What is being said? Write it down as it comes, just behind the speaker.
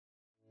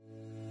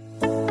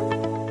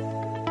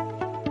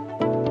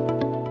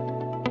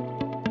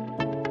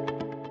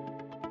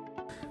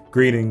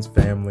Greetings,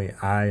 family.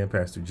 I am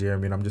Pastor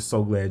Jeremy, and I'm just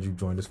so glad you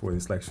joined us for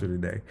this lecture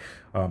today.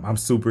 I'm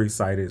super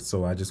excited,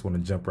 so I just want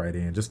to jump right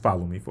in. Just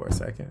follow me for a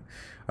second.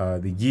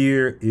 The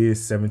year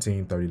is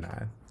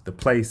 1739. The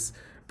place,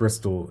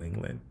 Bristol,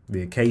 England.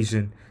 The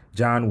occasion,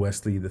 John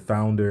Wesley, the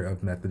founder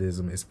of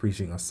Methodism, is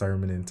preaching a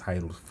sermon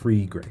entitled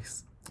Free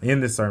Grace. In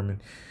this sermon,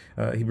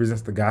 he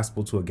presents the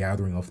gospel to a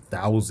gathering of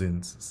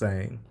thousands,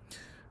 saying,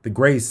 "The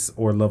grace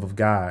or love of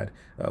God,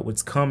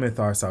 which cometh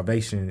our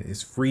salvation,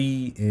 is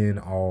free in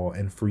all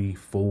and free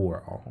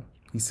for all."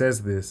 He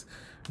says this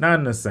not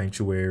in a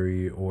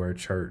sanctuary or a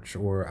church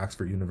or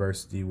Oxford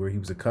University where he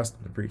was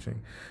accustomed to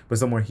preaching, but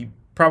somewhere he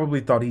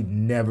probably thought he'd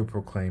never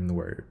proclaim the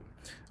word.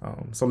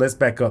 So let's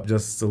back up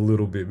just a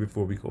little bit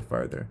before we go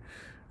further.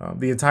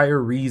 The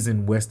entire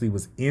reason Wesley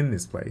was in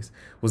this place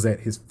was that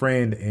his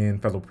friend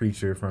and fellow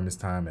preacher from his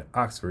time at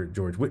Oxford,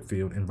 George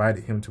Whitefield,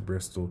 invited him to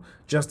Bristol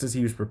just as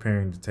he was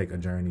preparing to take a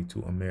journey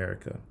to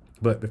America.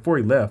 But before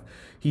he left,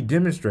 he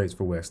demonstrates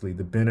for Wesley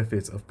the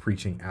benefits of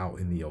preaching out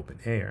in the open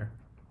air,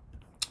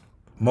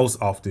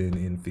 most often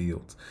in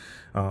fields.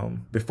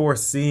 Before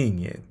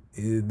seeing it,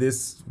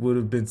 this would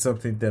have been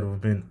something that would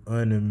have been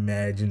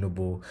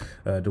unimaginable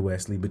to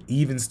Wesley. But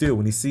even still,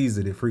 when he sees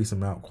it, it freaks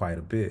him out quite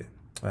a bit.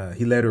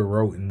 He later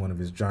wrote in one of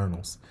his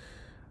journals,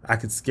 "I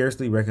could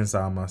scarcely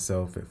reconcile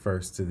myself at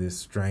first to this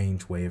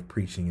strange way of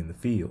preaching in the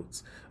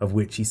fields, of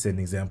which he set an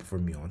example for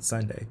me on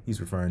Sunday."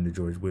 He's referring to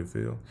George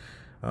Whitefield.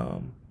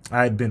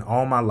 I had been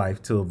all my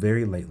life till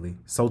very lately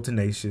so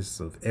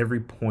tenacious of every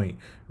point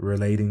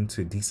relating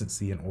to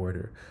decency and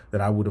order that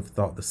I would have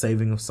thought the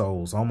saving of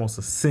souls almost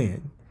a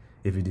sin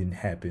if it didn't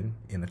happen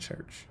in a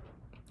church.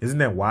 Isn't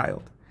that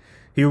wild?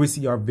 Here we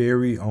see our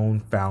very own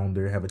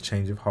founder have a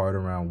change of heart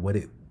around what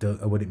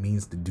it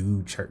means to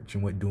do church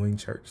and what doing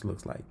church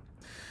looks like.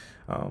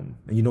 And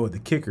you know what the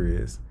kicker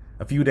is?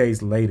 A few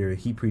days later,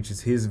 he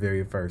preaches his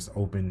very first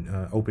open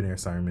air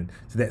sermon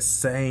to that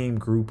same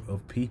group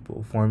of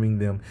people, forming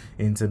them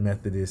into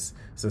Methodist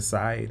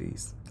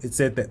societies. It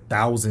said that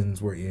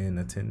thousands were in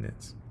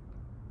attendance.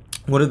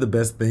 One of the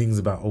best things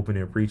about open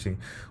air preaching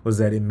was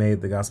that it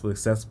made the gospel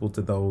accessible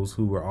to those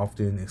who were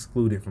often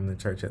excluded from the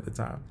church at the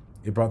time.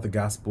 It brought the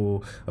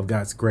gospel of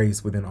God's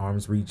grace within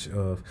arm's reach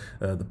of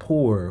the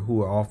poor,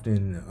 who are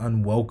often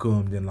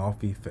unwelcomed in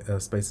lofty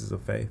spaces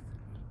of faith.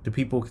 To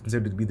people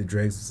considered to be the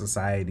dregs of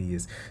society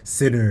as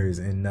sinners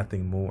and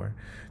nothing more.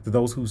 To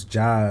those whose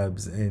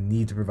jobs and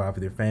need to provide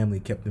for their family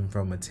kept them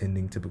from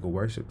attending typical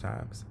worship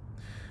times.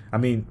 I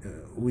mean,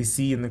 we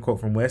see in the quote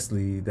from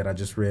Wesley that I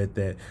just read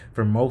that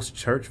for most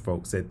church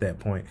folks at that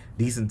point,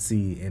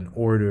 decency and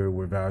order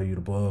were valued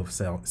above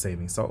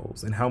saving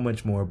souls, and how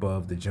much more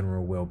above the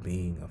general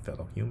well-being of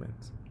fellow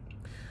humans.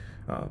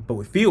 But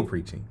with field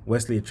preaching,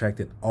 Wesley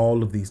attracted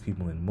all of these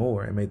people and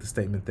more, and made the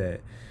statement that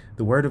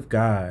the word of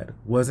God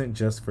wasn't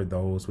just for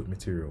those with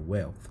material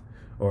wealth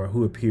or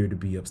who appeared to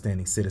be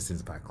upstanding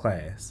citizens by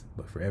class,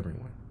 but for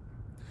everyone.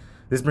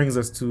 This brings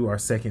us to our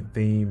second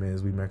theme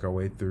as we make our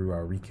way through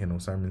our Rekindle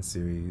sermon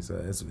series,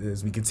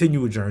 as we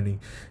continue journeying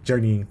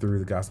through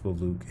the Gospel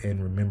of Luke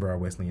and remember our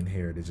Wesleyan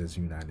heritage as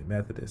United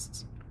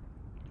Methodists.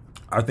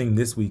 Our theme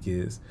this week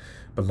is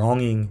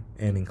belonging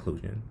and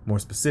inclusion, more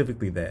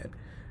specifically that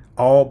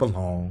all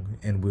belong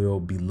and will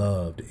be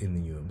loved in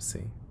the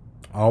UMC.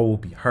 All will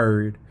be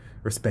heard,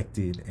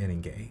 respected, and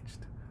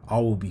engaged.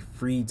 All will be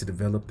free to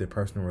develop their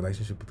personal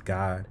relationship with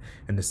God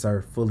and to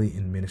serve fully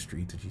in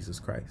ministry to Jesus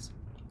Christ.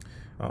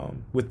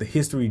 With the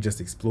history just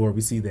explored,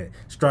 we see that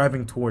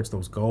striving towards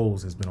those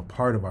goals has been a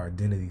part of our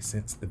identity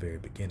since the very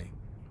beginning.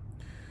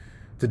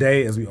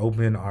 Today, as we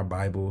open our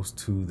Bibles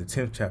to the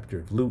 10th chapter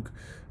of Luke,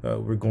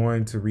 we're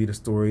going to read a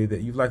story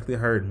that you've likely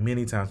heard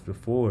many times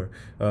before,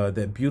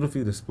 that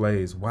beautifully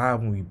displays why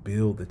when we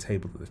build the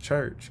table of the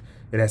church,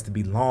 it has to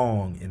be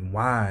long and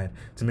wide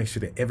to make sure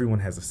that everyone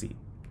has a seat,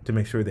 to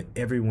make sure that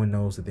everyone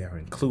knows that they are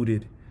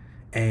included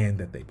and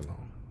that they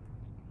belong.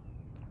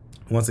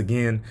 Once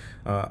again,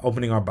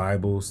 opening our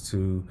Bibles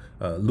to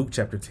Luke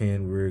chapter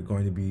 10, we're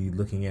going to be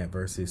looking at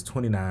verses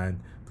 29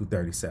 through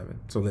 37.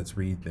 So let's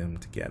read them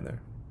together.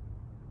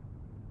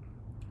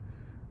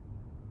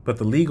 But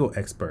the legal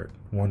expert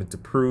wanted to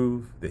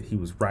prove that he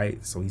was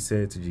right, so he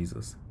said to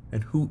Jesus,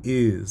 "And who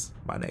is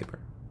my neighbor?"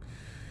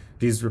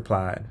 Jesus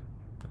replied,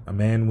 "A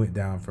man went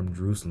down from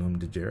Jerusalem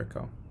to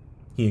Jericho.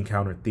 He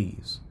encountered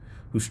thieves,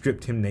 who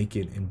stripped him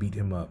naked and beat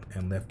him up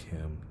and left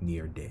him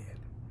near dead.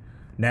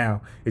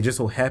 Now, it just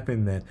so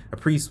happened that a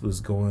priest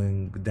was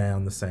going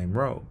down the same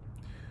road.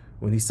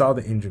 When he saw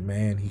the injured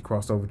man, he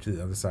crossed over to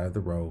the other side of the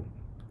road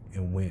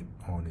and went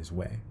on his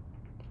way.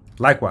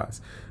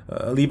 Likewise,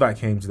 a Levite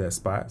came to that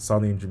spot, saw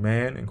the injured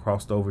man, and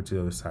crossed over to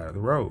the other side of the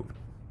road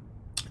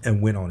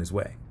and went on his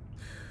way.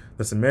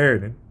 The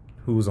Samaritan,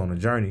 who was on a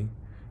journey,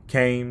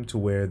 came to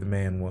where the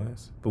man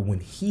was, but when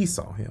he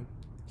saw him,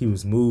 he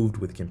was moved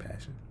with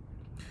compassion.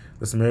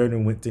 The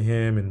Samaritan went to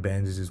him and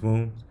bandaged his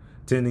wounds,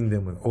 tending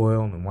them with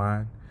oil and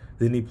wine.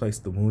 Then he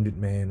placed the wounded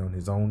man on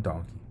his own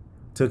donkey,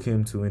 took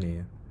him to an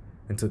inn,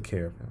 and took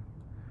care of him.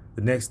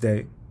 The next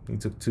day, he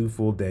took 2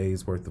 full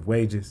days' worth of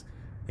wages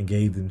and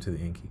gave them to the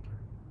innkeeper.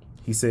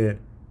 He said,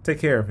 Take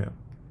care of him,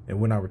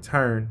 and when I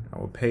return, I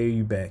will pay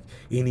you back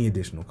any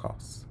additional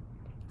costs.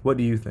 What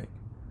do you think?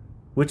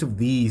 Which of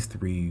these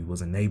three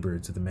was a neighbor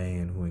to the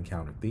man who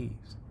encountered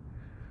thieves?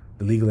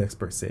 The legal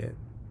expert said,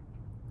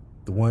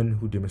 the one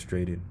who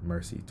demonstrated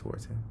mercy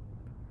towards him.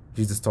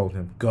 Jesus told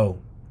him, go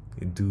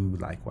and do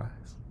likewise.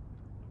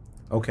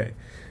 Okay,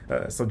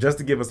 so just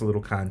to give us a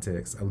little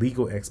context, a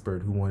legal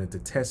expert who wanted to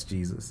test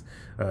Jesus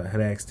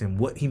had asked him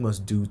what he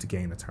must do to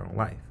gain eternal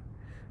life.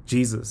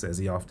 Jesus, as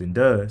he often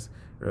does,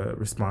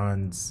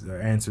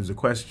 answers a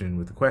question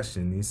with a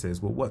question. He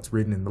says, well, what's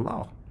written in the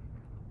law?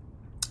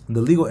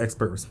 The legal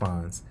expert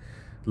responds,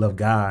 love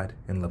God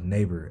and love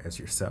neighbor as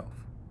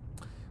yourself.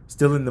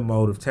 Still in the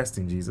mode of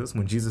testing Jesus,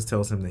 when Jesus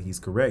tells him that he's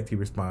correct, he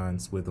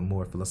responds with a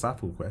more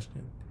philosophical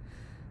question.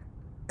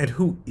 And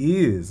who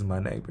is my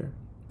neighbor?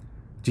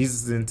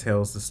 Jesus then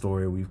tells the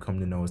story we've come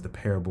to know as the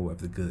parable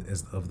of the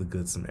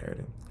Good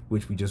Samaritan,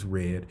 which we just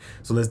read.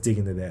 So let's dig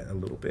into that a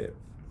little bit.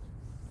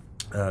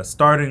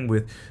 Starting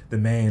with the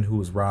man who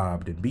was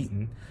robbed and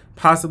beaten,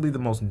 possibly the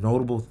most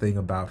notable thing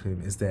about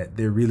him is that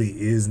there really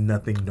is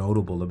nothing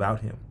notable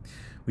about him.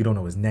 We don't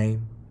know his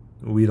name.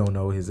 We don't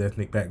know his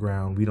ethnic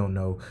background. We don't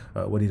know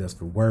what he does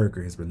for work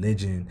or his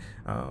religion.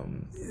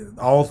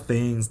 All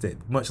things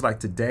that, much like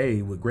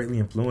today, would greatly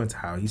influence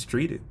how he's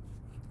treated.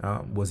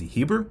 Was he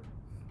Hebrew?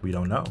 We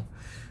don't know.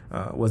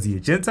 Was he a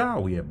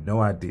Gentile? We have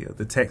no idea.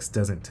 The text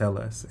doesn't tell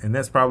us, and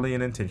that's probably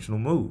an intentional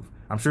move.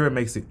 I'm sure it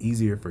makes it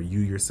easier for you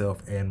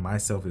yourself and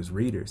myself as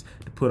readers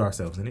to put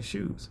ourselves in his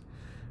shoes.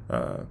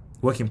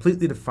 What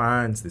completely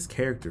defines this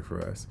character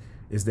for us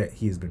is that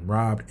he has been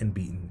robbed and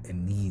beaten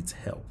and needs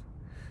help,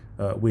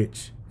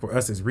 which for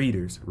us as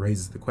readers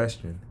raises the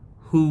question,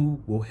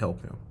 who will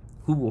help him?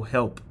 Who will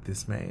help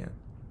this man?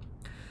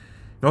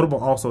 Notable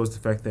also is the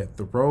fact that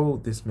the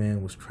road this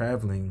man was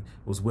traveling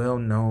was well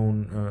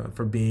known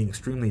for being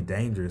extremely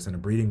dangerous and a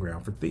breeding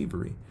ground for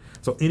thievery.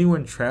 So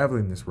anyone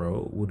traveling this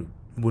road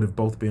would have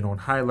both been on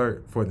high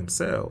alert for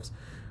themselves,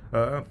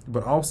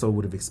 but also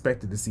would have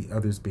expected to see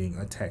others being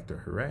attacked or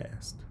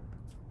harassed.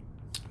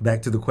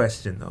 Back to the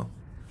question, though,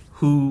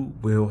 who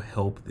will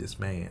help this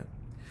man?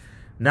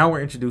 Now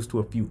we're introduced to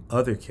a few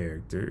other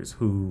characters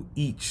who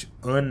each,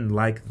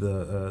 unlike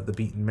the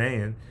beaten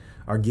man,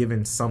 are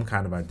given some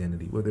kind of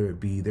identity, whether it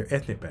be their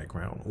ethnic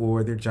background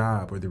or their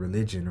job or their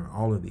religion or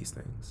all of these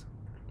things.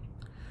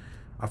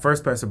 Our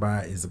first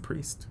passerby is a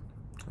priest.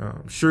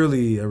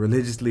 Surely a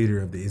religious leader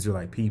of the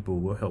Israelite people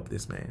will help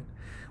this man.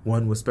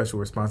 One with special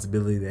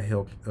responsibility that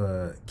helped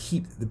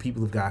keep the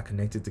people of God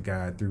connected to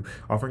God through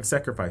offering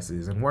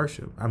sacrifices and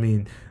worship. I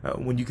mean,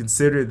 when you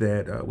consider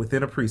that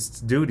within a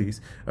priest's duties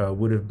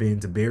would have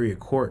been to bury a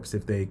corpse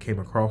if they came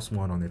across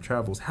one on their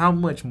travels, how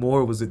much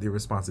more was it their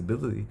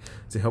responsibility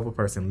to help a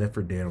person left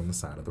for dead on the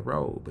side of the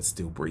road, but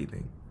still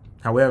breathing?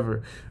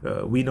 However,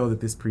 we know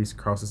that this priest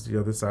crosses the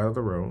other side of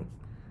the road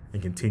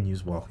and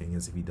continues walking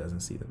as if he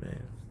doesn't see the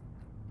man.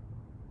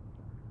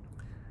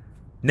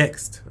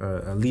 Next,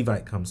 a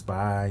Levite comes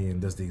by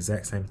and does the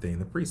exact same thing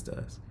the priest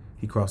does.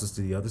 He crosses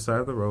to the other side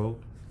of the road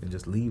and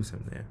just leaves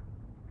him there.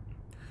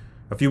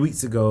 A few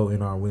weeks ago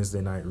in our Wednesday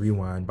night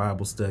Rewind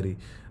Bible study,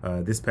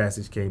 this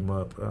passage came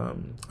up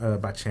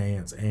by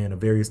chance, and a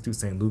very astute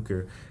St.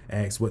 Luker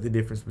asked what the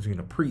difference between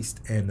a priest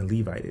and a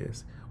Levite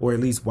is, or at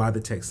least why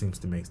the text seems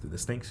to make the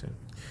distinction.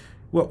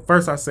 Well,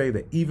 first I say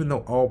that even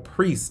though all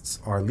priests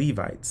are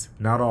Levites,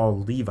 not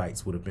all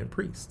Levites would have been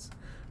priests.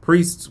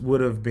 Priests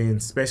would have been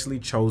specially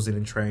chosen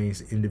and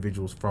trained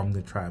individuals from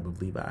the tribe of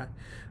Levi.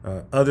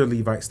 Other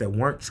Levites that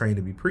weren't trained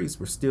to be priests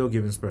were still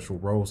given special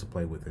roles to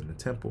play within the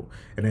temple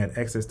and had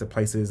access to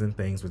places and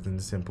things within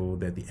the temple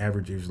that the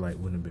average Israelite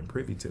wouldn't have been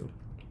privy to.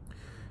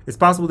 It's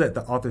possible that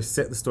the author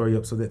set the story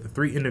up so that the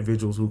three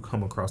individuals who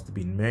come across the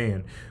beaten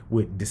man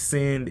would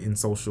descend in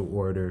social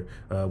order,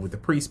 with the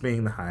priest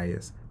being the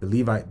highest, the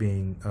Levite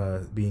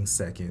being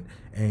second,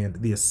 and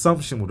the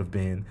assumption would have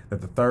been that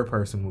the third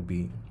person would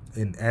be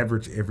an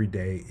average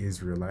everyday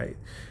Israelite.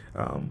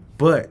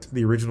 But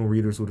the original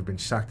readers would have been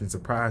shocked and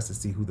surprised to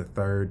see who the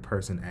third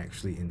person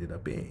actually ended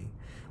up being.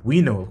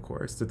 We know, of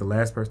course, that the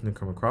last person to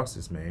come across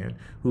this man,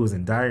 who was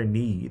in dire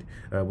need,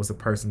 was the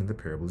person that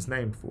the parable is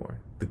named for,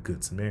 the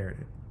Good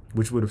Samaritan,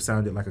 which would have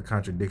sounded like a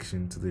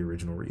contradiction to the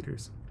original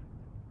readers.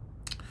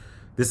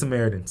 The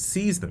Samaritan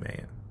sees the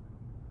man,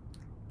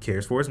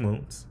 cares for his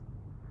wounds,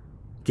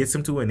 gets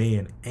him to an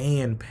inn,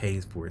 and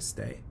pays for his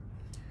stay.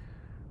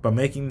 By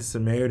making the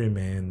Samaritan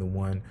man the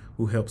one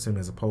who helps him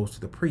as opposed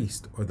to the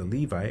priest or the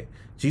Levite,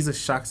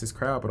 Jesus shocks his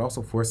crowd, but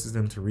also forces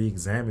them to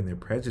re-examine their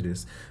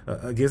prejudice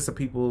against the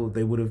people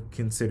they would have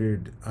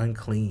considered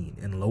unclean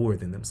and lower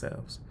than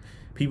themselves.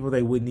 People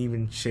they wouldn't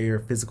even share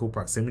physical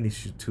proximity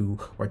to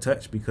or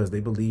touch because they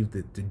believed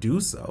that to do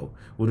so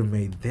would have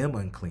made them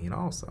unclean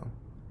also.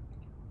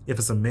 If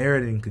a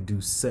Samaritan could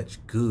do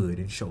such good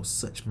and show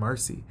such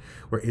mercy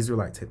where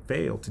Israelites had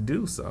failed to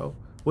do so,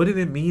 what did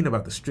it mean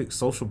about the strict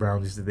social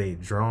boundaries that they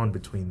had drawn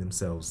between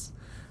themselves?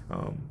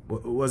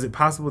 Was it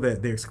possible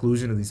that their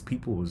exclusion of these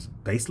people was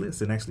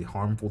baseless and actually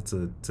harmful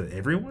to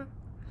everyone?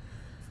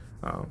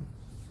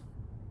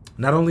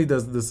 Not only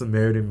does the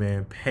Samaritan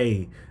man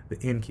pay the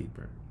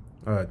innkeeper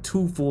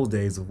 2 full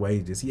days of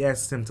wages, he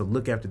asks him to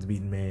look after the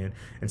beaten man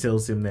and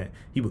tells him that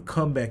he would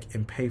come back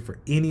and pay for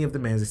any of the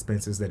man's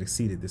expenses that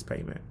exceeded this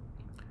payment.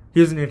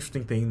 Here's an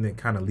interesting thing that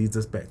kind of leads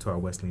us back to our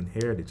Wesleyan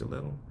heritage a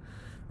little.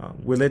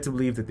 We're led to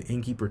believe that the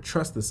innkeeper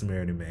trusts the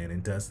Samaritan man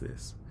and does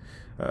this.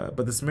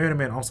 But the Samaritan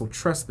man also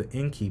trusts the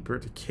innkeeper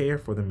to care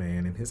for the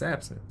man in his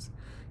absence.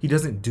 He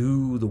doesn't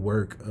do the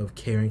work of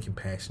caring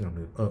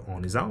compassion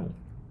on his own.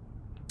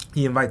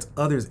 He invites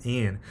others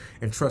in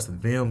and trusts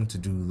them to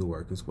do the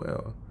work as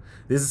well.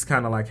 This is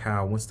kind of like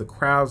how once the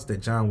crowds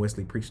that John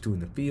Wesley preached to in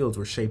the fields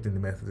were shaped into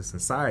Methodist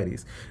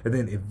societies, and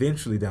then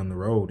eventually down the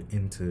road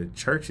into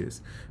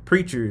churches,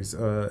 preachers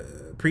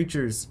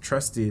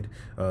trusted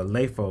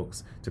lay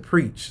folks to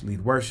preach,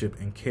 lead worship,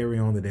 and carry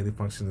on the daily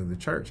functions of the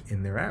church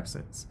in their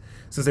absence.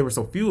 Since there were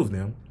so few of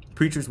them,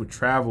 preachers would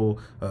travel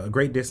a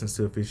great distance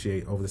to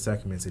officiate over the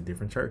sacraments at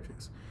different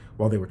churches.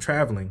 While they were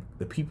traveling,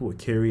 the people would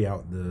carry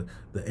out the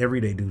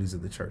everyday duties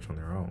of the church on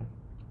their own.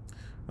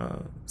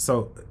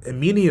 And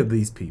many of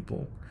these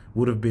people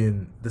would have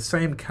been the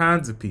same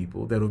kinds of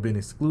people that would have been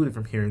excluded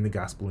from hearing the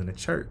gospel in a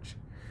church,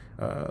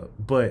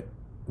 but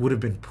would have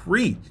been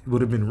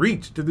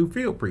reached through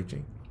field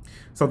preaching.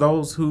 So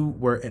those who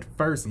were at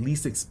first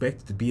least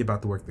expected to be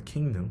about the work of the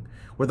kingdom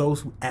were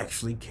those who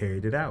actually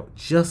carried it out,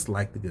 just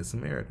like the Good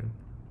Samaritan.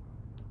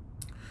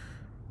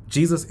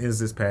 Jesus ends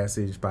this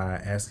passage by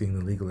asking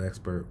the legal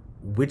expert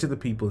which of the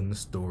people in the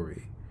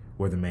story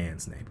were the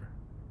man's neighbor.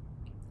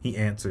 He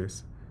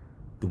answers,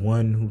 the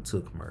one who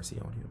took mercy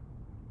on him.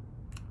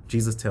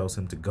 Jesus tells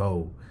him to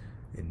go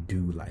and do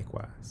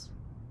likewise.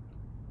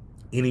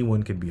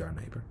 Anyone can be our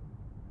neighbor,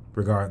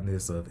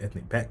 regardless of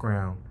ethnic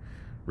background,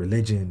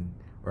 religion,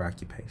 or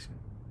occupation.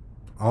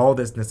 All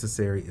that's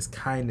necessary is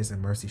kindness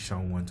and mercy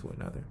shown one to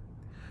another.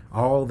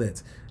 All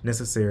that's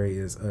necessary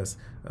is us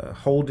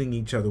holding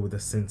each other with a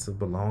sense of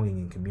belonging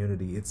and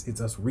community.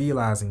 It's us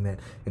realizing that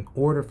in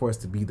order for us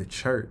to be the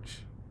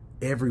church,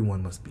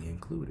 everyone must be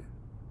included.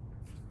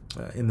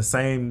 In the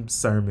same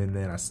sermon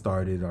that I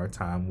started our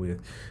time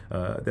with,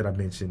 that I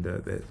mentioned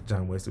that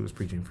John Wesley was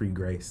preaching free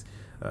grace,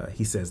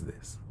 he says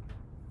this: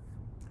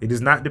 it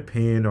does not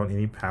depend on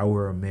any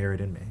power or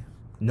merit in man.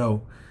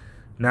 No,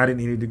 not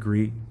in any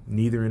degree,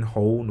 neither in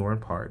whole nor in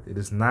part. It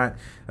does not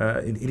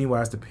in any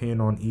wise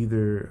depend on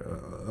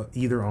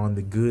either on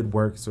the good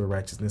works or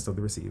righteousness of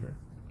the receiver,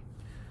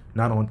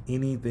 not on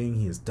anything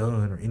he has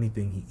done or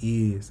anything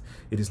he is.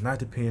 It does not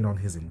depend on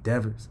his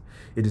endeavors.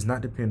 It does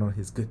not depend on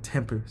his good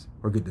tempers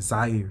or good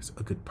desires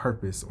or good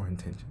purpose or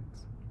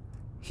intentions.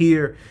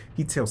 Here,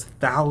 he tells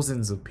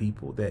thousands of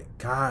people that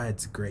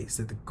God's grace,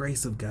 that the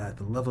grace of God,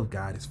 the love of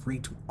God is free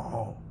to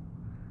all.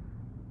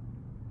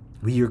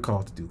 We are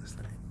called to do this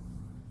thing.